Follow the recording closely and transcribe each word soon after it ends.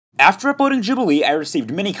After uploading Jubilee, I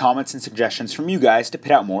received many comments and suggestions from you guys to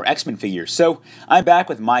put out more X-Men figures, so I'm back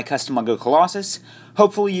with my custom LEGO Colossus.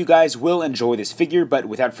 Hopefully you guys will enjoy this figure, but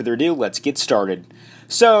without further ado, let's get started.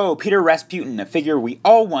 So, Peter Rasputin, a figure we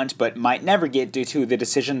all want but might never get due to the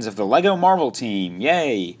decisions of the LEGO Marvel team,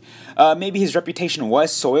 yay! Maybe his reputation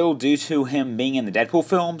was soiled due to him being in the Deadpool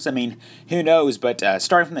films, I mean, who knows, but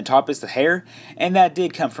starting from the top is the hair, and that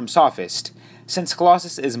did come from Sophist. Since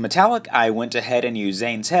Colossus is metallic, I went ahead and used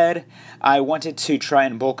Zane's head. I wanted to try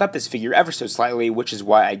and bulk up this figure ever so slightly, which is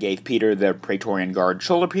why I gave Peter the Praetorian Guard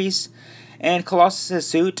shoulder piece. And Colossus'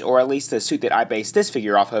 suit, or at least the suit that I based this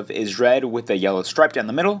figure off of, is red with a yellow stripe down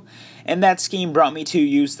the middle, and that scheme brought me to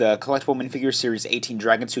use the Collectible Minifigure Series 18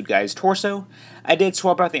 Dragon Suit guy's torso. I did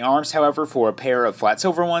swap out the arms, however, for a pair of flat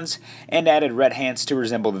silver ones, and added red hands to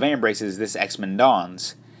resemble the van braces this Xmen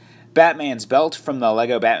dons. Batman's belt from the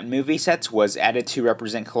LEGO Batman movie sets was added to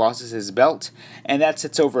represent Colossus' belt, and that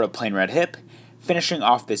sits over a plain red hip. Finishing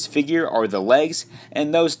off this figure are the legs,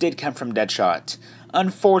 and those did come from Deadshot.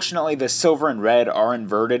 Unfortunately, the silver and red are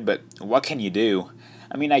inverted, but what can you do?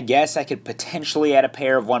 I mean, I guess I could potentially add a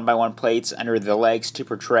pair of 1x1 plates under the legs to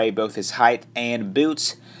portray both his height and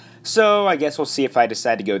boots, so I guess we'll see if I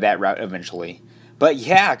decide to go that route eventually. But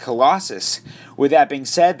yeah, Colossus! With that being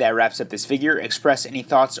said, that wraps up this figure. Express any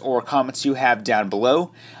thoughts or comments you have down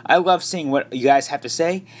below. I love seeing what you guys have to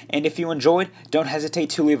say, and if you enjoyed, don't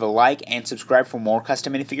hesitate to leave a like and subscribe for more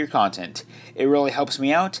custom minifigure content. It really helps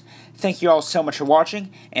me out. Thank you all so much for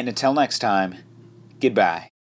watching, and until next time, goodbye.